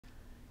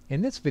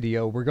In this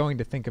video, we're going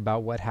to think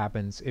about what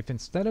happens if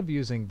instead of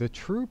using the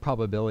true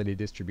probability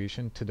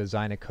distribution to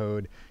design a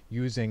code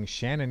using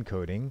Shannon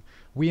coding,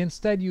 we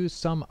instead use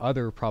some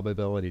other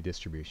probability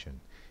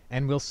distribution.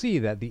 And we'll see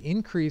that the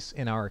increase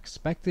in our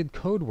expected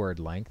code word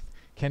length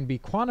can be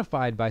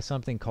quantified by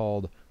something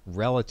called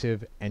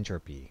relative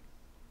entropy.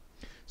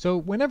 So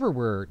whenever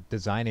we're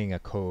designing a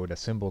code, a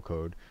symbol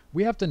code,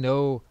 we have to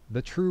know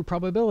the true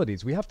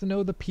probabilities. We have to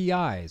know the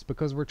PIs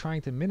because we're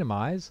trying to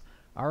minimize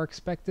our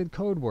expected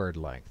code word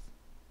length.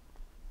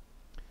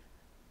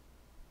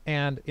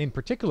 And in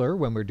particular,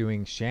 when we're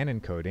doing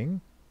Shannon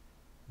coding,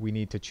 we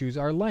need to choose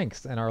our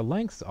lengths. And our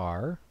lengths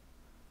are,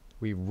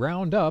 we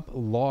round up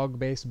log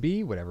base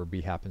b, whatever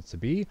b happens to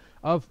be,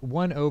 of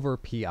 1 over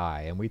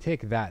pi. And we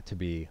take that to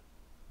be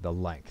the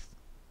length.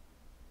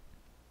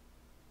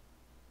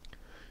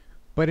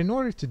 But in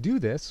order to do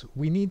this,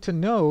 we need to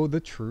know the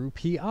true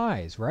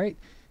PIs, right?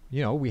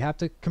 You know, we have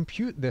to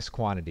compute this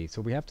quantity.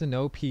 So we have to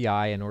know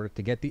PI in order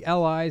to get the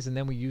LIs, and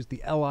then we use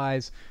the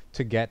LIs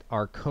to get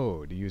our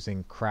code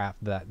using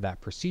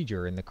that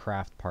procedure in the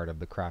Kraft part of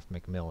the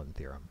Kraft-Macmillan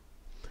theorem.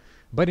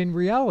 But in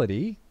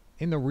reality,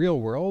 in the real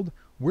world,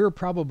 we're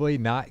probably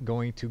not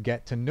going to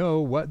get to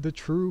know what the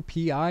true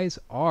PIs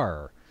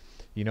are.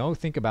 You know,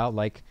 think about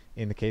like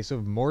in the case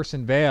of Morse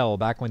and Vail,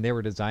 back when they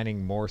were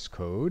designing Morse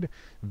code,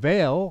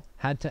 Vail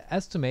had to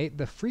estimate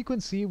the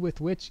frequency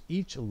with which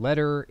each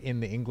letter in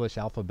the English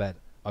alphabet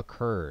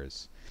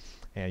occurs.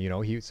 And, you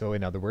know, so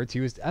in other words,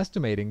 he was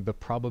estimating the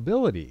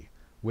probability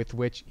with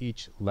which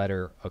each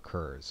letter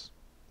occurs.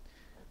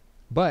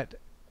 But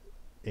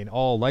in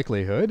all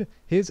likelihood,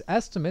 his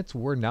estimates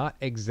were not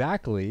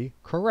exactly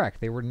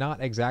correct. They were not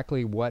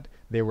exactly what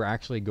they were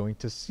actually going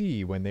to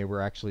see when they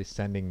were actually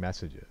sending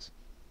messages.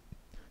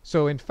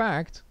 So in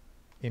fact,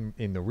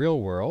 in the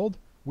real world,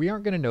 we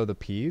aren't going to know the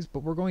p's,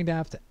 but we're going to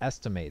have to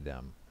estimate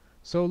them.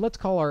 So let's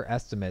call our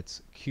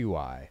estimates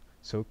qi.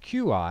 So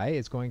qi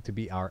is going to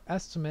be our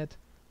estimate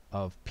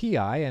of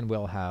pi, and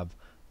we'll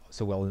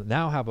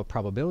now have a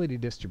probability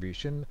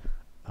distribution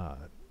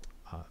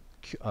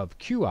of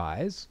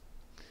qi's,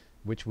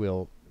 which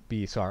will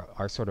be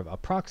our sort of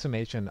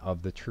approximation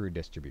of the true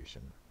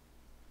distribution.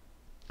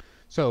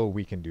 So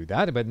we can do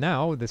that, but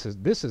now this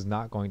is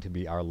not going to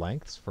be our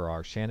lengths for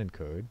our Shannon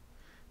code.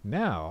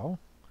 Now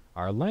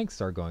our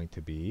lengths are going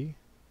to be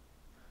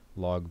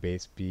log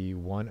base b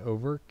 1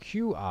 over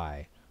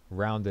qi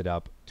rounded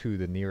up to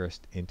the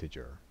nearest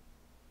integer.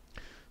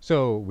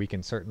 So we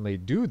can certainly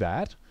do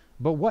that,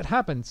 but what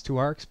happens to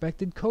our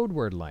expected code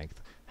word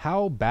length?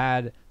 How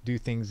bad do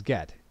things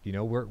get? You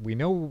know, we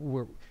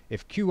know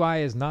if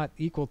qi is not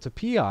equal to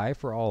pi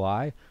for all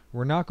I,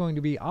 we're not going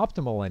to be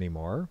optimal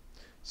anymore.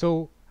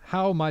 So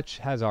how much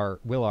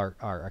will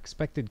our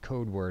expected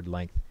code word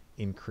length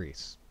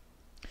increase?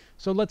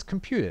 So let's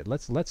compute it.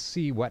 Let's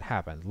see what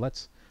happens.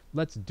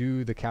 Let's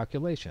do the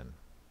calculation.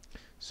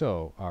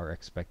 So our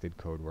expected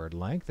code word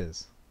length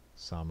is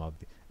sum of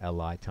the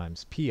li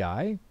times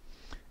pi,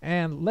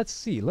 and let's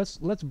see. Let's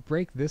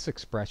break this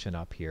expression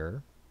up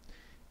here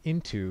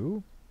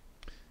into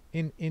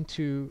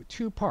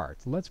two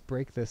parts. Let's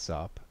break this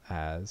up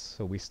as,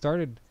 so we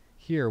started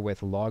here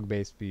with log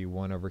base b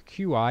 1 over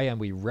qi, and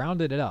we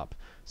rounded it up.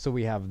 So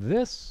we have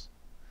this.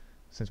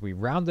 Since we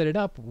rounded it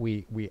up,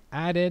 we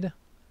added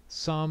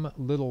some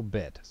little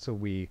bit. So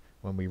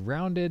when we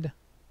rounded,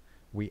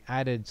 we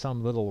added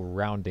some little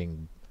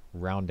rounding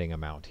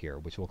amount here,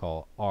 which we'll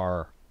call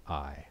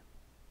ri.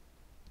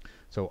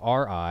 So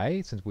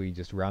ri, since we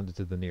just rounded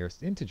to the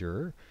nearest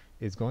integer,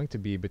 is going to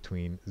be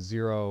between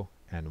 0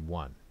 and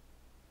 1.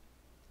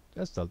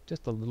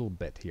 Just a little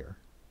bit here.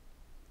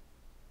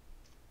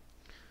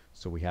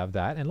 So we have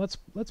that, and let's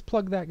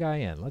plug that guy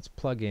in. Let's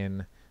plug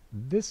in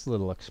this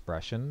little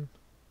expression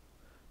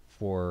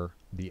for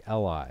the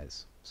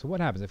LIs. So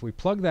what happens if we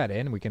plug that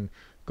in? We can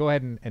go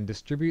ahead and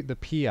distribute the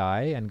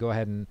pi and go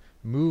ahead and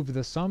move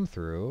the sum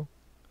through,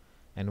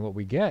 and what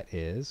we get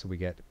is we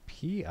get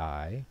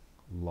pi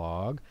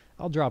log,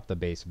 I'll drop the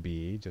base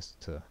b just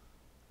to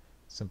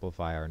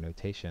simplify our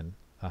notation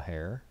a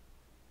hair,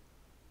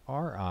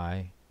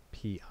 ri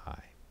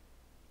pi.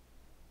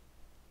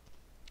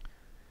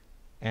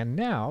 And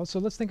now, so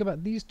let's think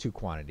about these two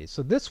quantities.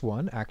 So this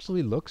one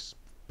actually looks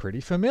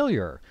pretty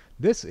familiar.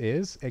 This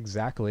is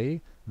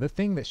exactly the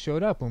thing that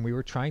showed up when we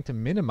were trying to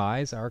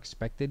minimize our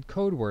expected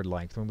code word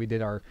length, when we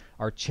did our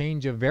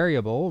change of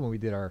variable,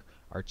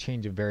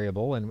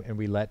 and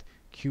we let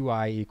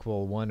qi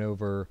equal 1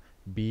 over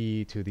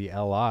b to the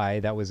li.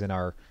 That was in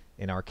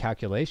our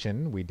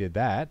calculation. We did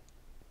that.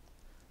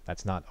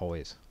 That's not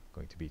always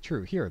going to be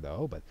true here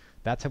though, but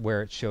that's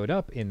where it showed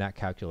up in that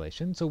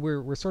calculation. So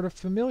we're sort of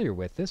familiar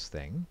with this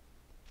thing.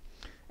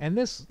 And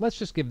this, let's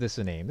just give this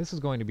a name. This is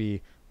going to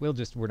be,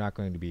 we're not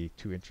going to be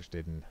too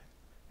interested in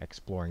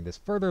exploring this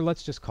further.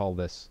 Let's just call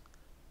this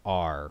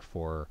R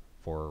for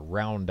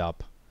round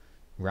up,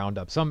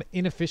 some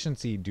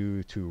inefficiency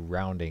due to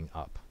rounding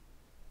up.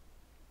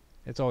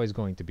 It's always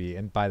going to be,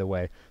 and by the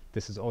way,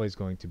 this is always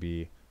going to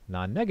be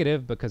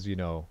non-negative because, you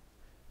know,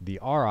 the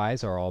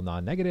RIs are all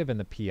non-negative and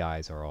the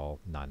PIs are all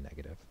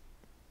non-negative.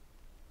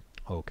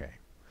 Okay.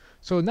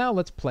 So now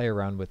let's play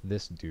around with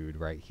this dude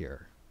right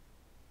here.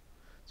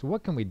 So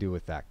what can we do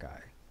with that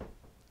guy?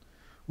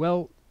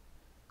 Well,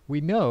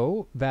 we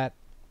know that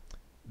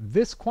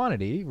this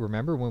quantity,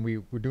 remember when we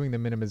were doing the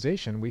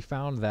minimization, we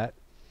found that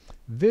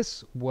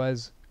this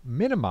was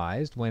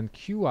minimized when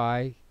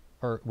qi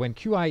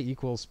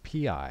equals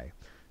pi.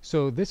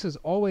 So this is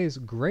always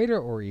greater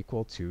or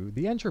equal to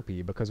the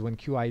entropy, because when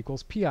qi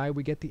equals pi,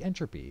 we get the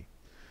entropy.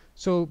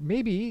 So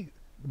maybe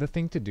the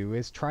thing to do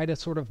is try to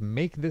sort of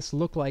make this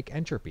look like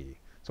entropy.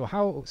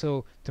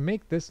 So to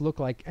make this look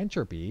like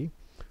entropy,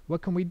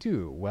 what can we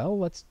do? Well,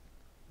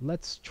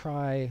 let's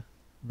try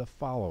the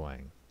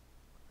following.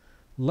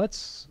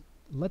 Let's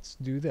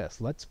do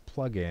this. Let's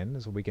plug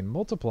in so we can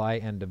multiply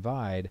and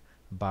divide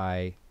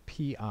by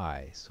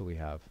pi. So we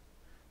have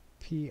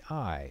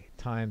pi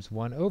times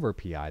 1 over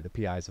pi. The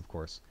pi's, of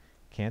course,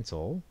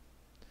 cancel.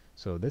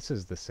 So this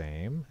is the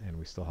same, and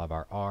we still have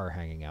our r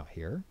hanging out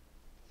here.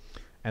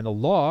 And the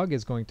log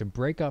is going to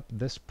break up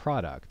this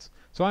product.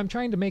 So I'm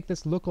trying to make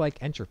this look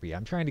like entropy.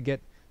 I'm trying to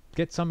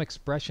get some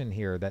expression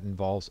here that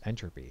involves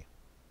entropy.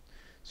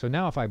 So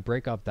now if I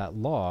break up that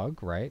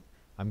log, right,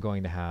 I'm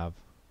going to have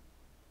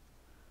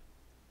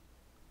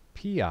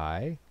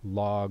pi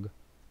log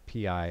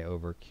pi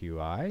over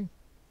qi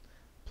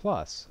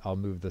plus, I'll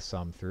move the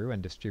sum through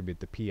and distribute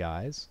the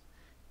pi's,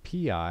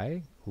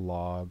 pi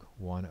log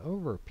 1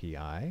 over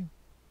pi,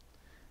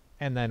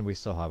 and then we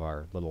still have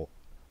our little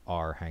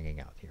r hanging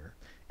out here.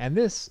 And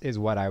this is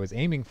what I was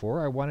aiming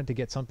for. I wanted to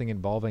get something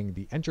involving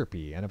the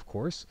entropy, and of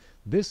course,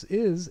 this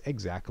is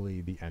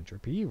exactly the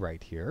entropy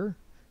right here.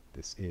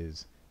 This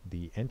is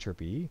the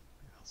entropy.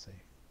 I'll say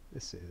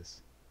this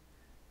is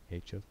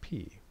h of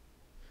p.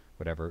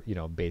 Whatever,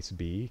 base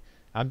b.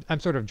 I'm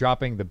sort of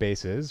dropping the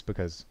bases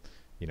because,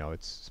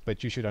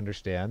 but you should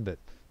understand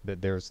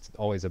that there's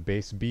always a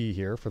base b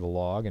here for the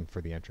log and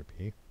for the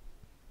entropy.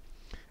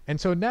 And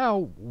so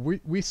now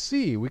we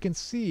can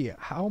see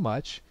how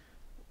much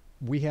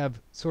we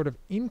have sort of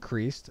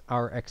increased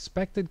our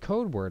expected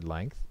code word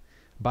length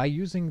by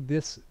using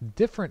this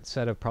different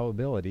set of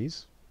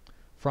probabilities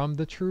from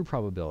the true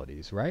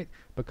probabilities, right?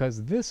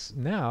 Because this,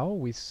 now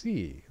we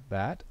see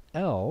that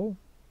L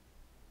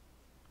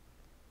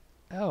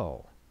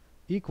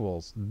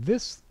equals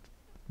this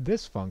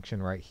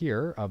function right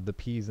here of the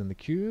p's and the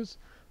q's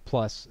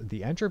plus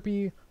the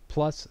entropy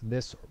plus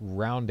this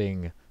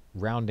rounding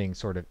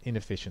sort of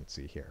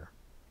inefficiency here.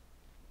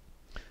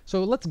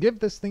 So let's give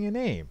this thing a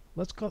name.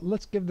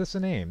 Let's give this a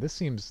name. This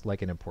seems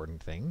like an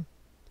important thing.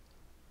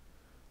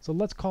 So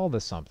let's call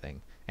this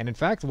something. And in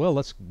fact,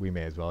 well, we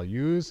may as well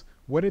use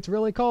what it's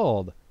really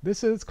called.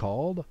 This is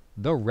called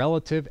the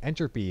relative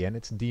entropy, and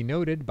it's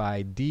denoted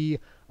by d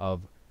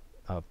of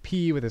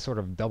p with a sort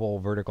of double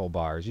vertical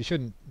bars. You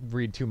shouldn't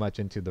read too much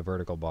into the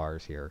vertical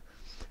bars here.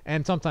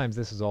 And sometimes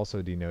this is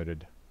also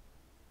denoted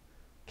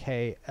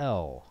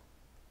KL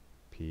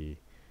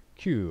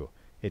PQ.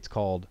 It's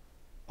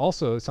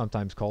also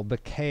sometimes called the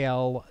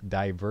KL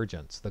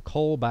divergence, the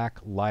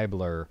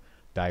Kullback-Leibler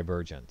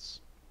divergence,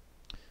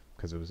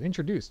 because it was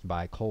introduced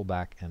by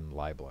Kullback and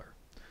Leibler.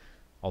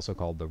 Also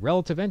called the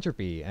relative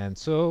entropy. And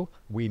so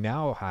we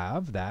now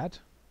have that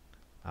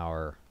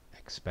our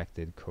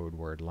expected code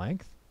word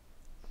length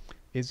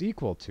is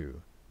equal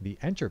to the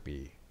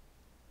entropy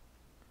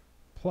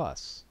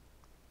plus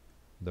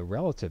the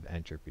relative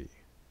entropy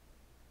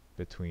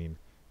between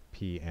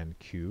P and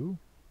Q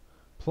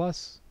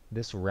plus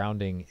this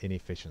rounding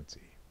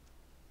inefficiency.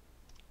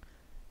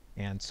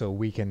 And so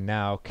we can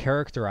now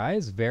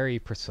characterize very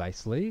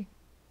precisely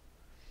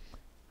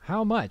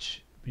how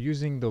much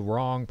using the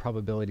wrong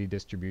probability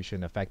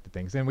distribution affected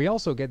things. And we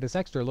also get this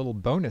extra little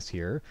bonus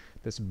here,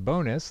 this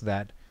bonus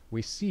that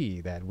we see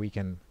that we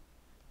can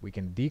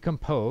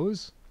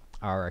decompose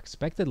our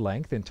expected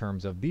length in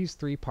terms of these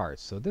three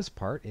parts. So this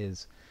part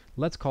is,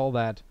 let's call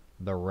that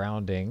the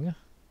rounding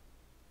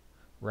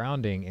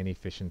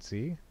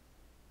inefficiency.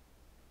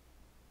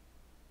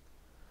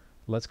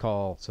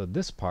 So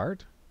this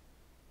part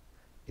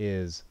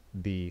is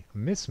the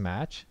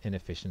mismatch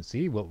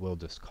inefficiency. We'll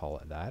just call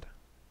it that.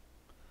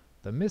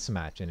 The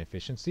mismatch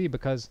inefficiency,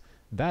 because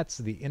that's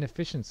the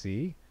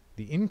inefficiency,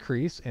 the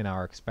increase in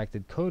our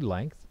expected code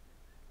length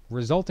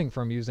resulting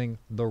from using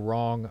the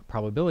wrong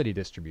probability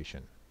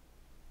distribution.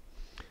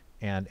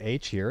 And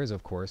h here is,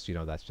 of course,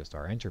 that's just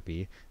our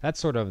entropy. That's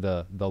sort of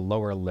the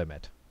lower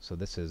limit. So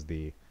this is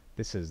the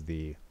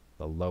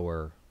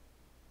lower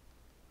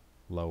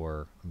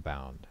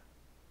bound.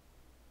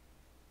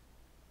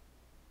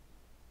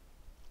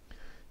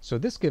 So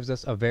this gives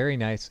us a very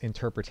nice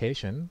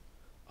interpretation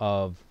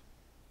of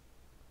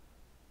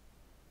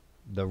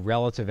the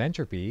relative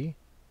entropy,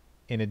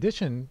 in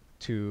addition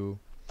to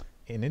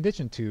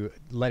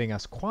letting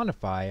us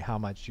quantify how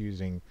much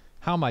using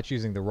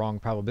the wrong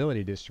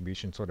probability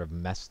distribution sort of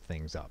messed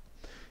things up.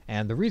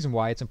 And the reason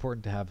why it's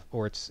important to have,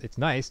 or it's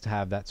nice to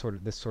have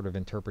this sort of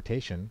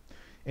interpretation,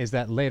 is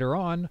that later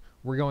on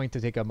we're going to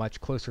take a much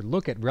closer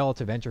look at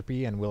relative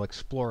entropy, and we'll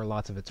explore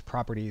lots of its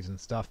properties and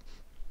stuff.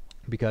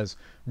 Because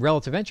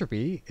relative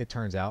entropy, it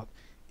turns out,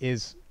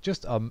 is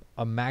just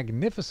a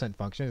magnificent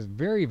function. It's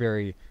very,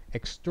 very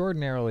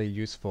extraordinarily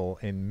useful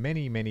in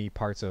many, many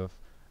parts of,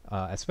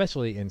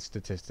 especially in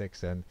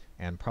statistics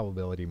and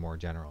probability more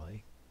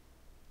generally.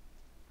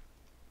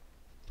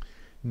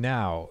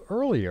 Now,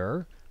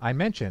 earlier, I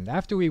mentioned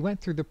after we went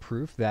through the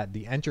proof that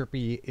the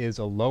entropy is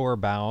a lower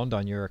bound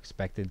on your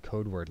expected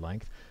code word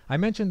length, I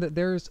mentioned that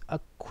there's a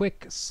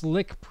quick,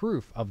 slick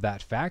proof of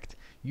that fact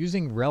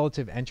using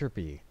relative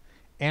entropy.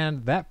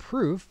 And that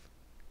proof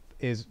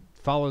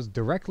follows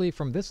directly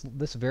from this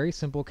very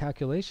simple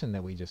calculation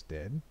that we just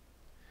did,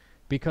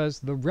 because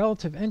the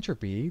relative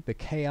entropy, the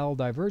KL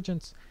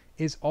divergence,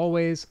 is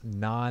always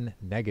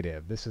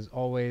non-negative. This is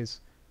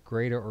always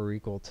greater or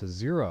equal to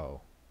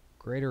 0.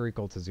 Greater or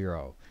equal to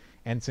 0.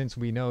 And since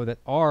we know that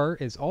r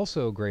is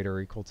also greater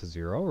or equal to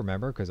 0,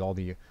 remember, because all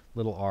the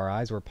little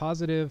ri's were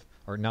positive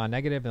or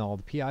non-negative and all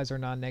the pi's are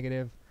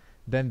non-negative,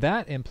 then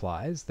that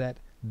implies that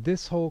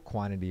this whole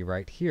quantity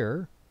right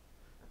here,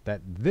 that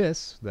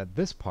this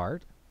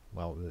part,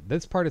 well,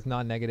 this part is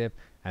non-negative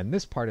and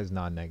this part is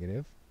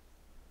non-negative.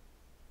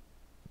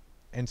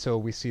 And so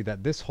we see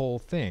that this whole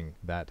thing,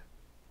 that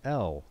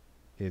L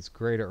is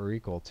greater or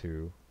equal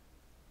to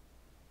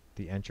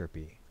the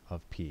entropy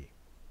of P,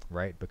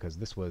 right? Because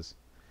this was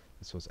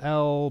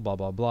L, blah,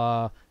 blah,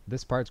 blah.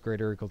 This part's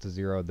greater or equal to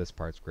 0. This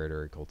part's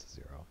greater or equal to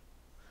 0.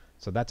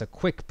 So that's a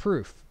quick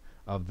proof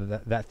of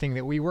that thing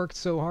that we worked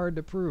so hard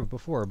to prove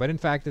before. But in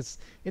fact,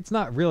 it's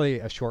not really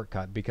a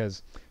shortcut,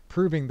 because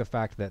proving the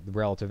fact that the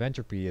relative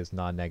entropy is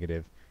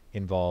non-negative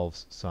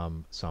involves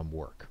some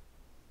work.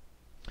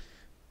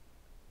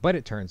 But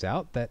it turns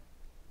out that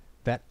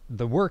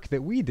the work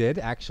that we did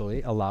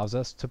actually allows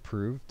us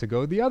to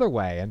go the other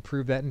way and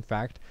prove that, in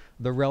fact,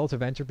 the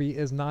relative entropy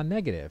is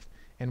non-negative.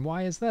 And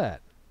why is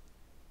that?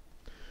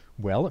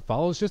 Well, it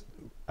follows just,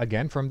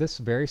 again, from this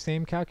very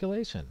same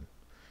calculation,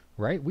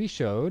 right? We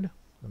showed,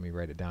 let me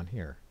write it down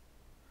here,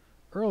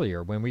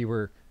 earlier when we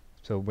were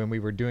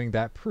doing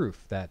that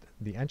proof that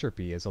the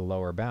entropy is a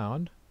lower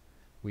bound,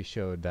 we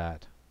showed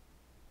that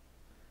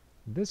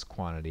this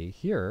quantity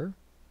here,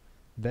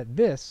 that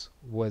this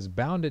was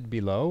bounded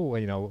below,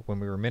 when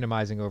we were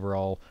minimizing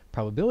overall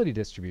probability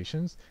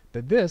distributions,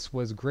 that this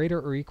was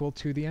greater or equal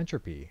to the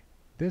entropy.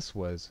 This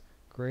was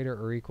greater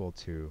or equal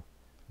to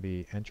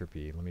the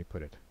entropy. Let me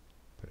put it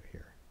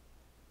here.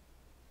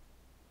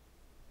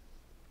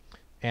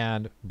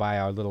 And by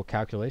our little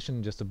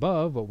calculation just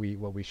above, what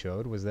we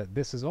showed was that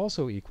this is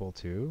also equal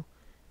to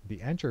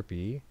the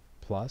entropy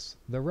plus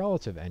the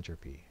relative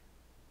entropy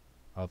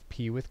of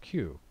P with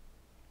Q.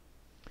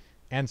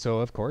 And so,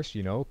 of course,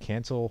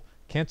 cancel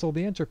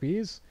the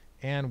entropies,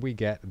 and we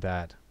get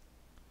that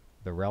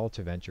the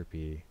relative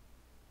entropy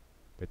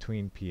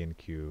between P and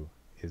Q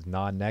is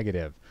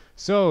non-negative.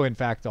 So, in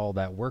fact, all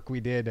that work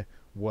we did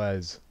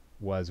was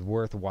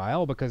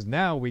worthwhile, because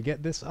now we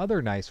get this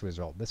other nice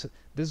result,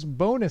 this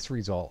bonus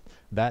result,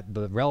 that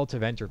the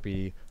relative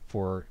entropy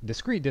for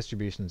discrete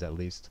distributions, at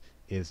least,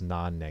 is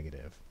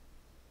non-negative.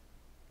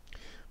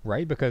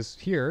 Right? Because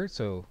here,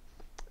 so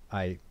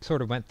I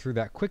sort of went through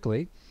that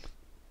quickly.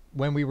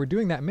 When we were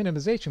doing that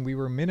minimization, we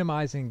were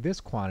minimizing this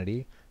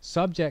quantity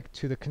subject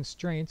to the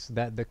constraints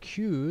that the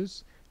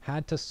Q's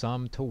had to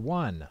sum to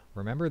 1.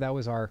 Remember, that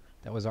was our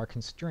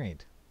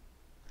constraint.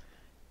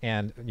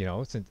 And,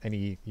 since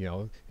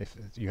if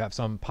you have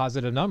some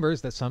positive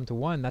numbers that sum to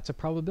 1, that's a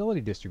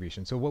probability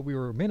distribution. So what we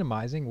were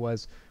minimizing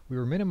was, we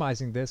were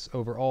minimizing this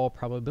over all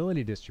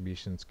probability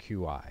distributions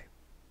Qi.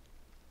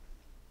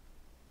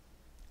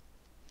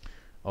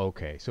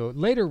 Okay, so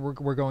later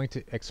we're going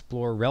to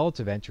explore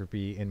relative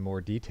entropy in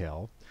more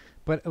detail,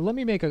 but let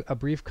me make a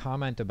brief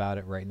comment about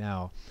it right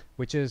now,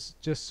 which is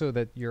just so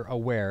that you're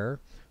aware.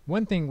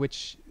 One thing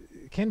which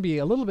can be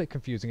a little bit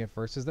confusing at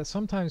first is that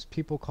sometimes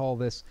people call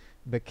this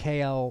the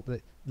KL,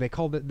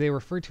 they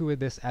refer to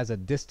this as a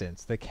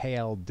distance, the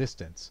KL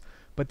distance,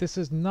 but this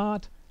is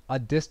not a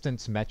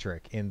distance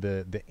metric in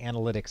the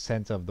analytic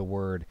sense of the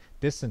word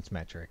distance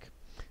metric.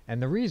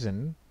 And the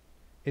reason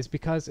is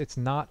because it's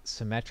not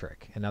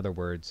symmetric. In other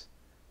words,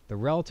 the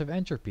relative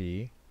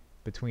entropy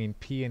between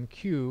P and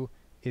Q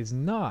is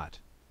not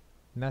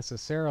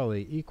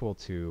necessarily equal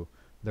to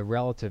the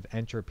relative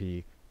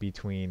entropy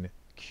between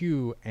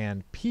Q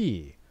and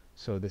P.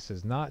 So this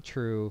is not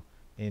true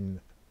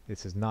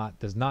does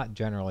not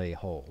generally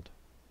hold.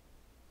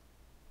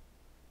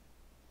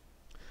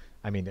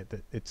 I mean,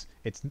 it's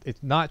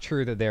not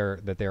true that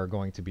they are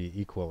going to be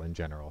equal in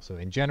general. So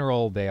in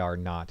general, they are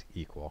not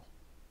equal.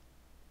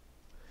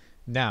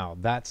 Now,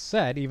 that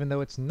said, even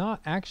though it's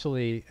not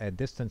actually a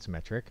distance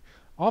metric,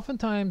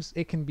 oftentimes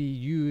it can be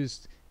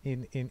used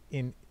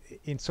in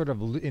sort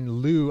of in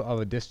lieu of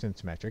a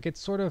distance metric. It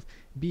sort of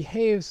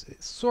behaves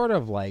sort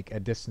of like a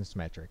distance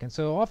metric. And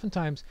so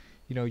oftentimes,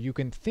 you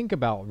can think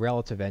about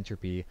relative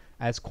entropy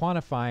as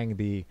quantifying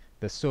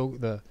the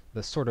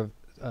sort of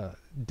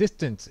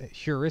distance,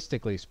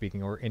 heuristically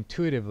speaking or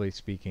intuitively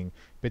speaking,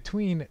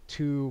 between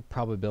two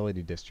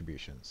probability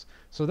distributions.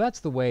 So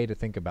that's the way to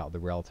think about the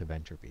relative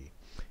entropy.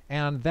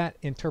 And that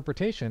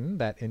interpretation,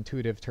 that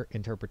intuitive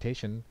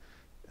interpretation,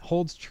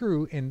 holds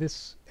true in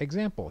this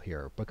example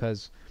here,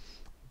 because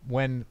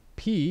when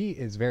P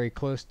is very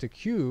close to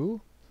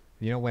Q,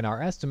 when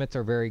our estimates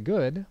are very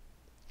good,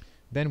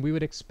 then we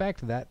would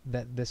expect that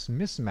this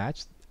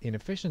mismatch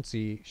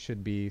inefficiency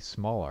should be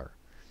smaller.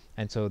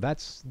 And so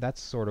that's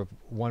sort of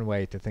one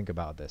way to think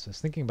about this,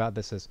 is thinking about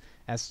this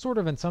as sort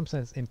of in some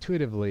sense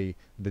intuitively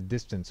the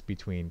distance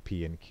between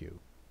P and Q.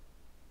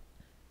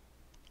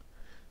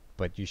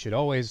 But you should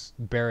always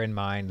bear in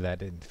mind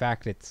that in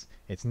fact it's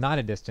not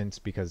a distance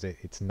because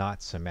it's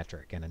not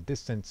symmetric, and a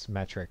distance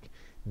metric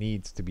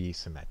needs to be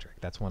symmetric.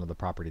 That's one of the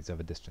properties of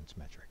a distance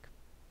metric.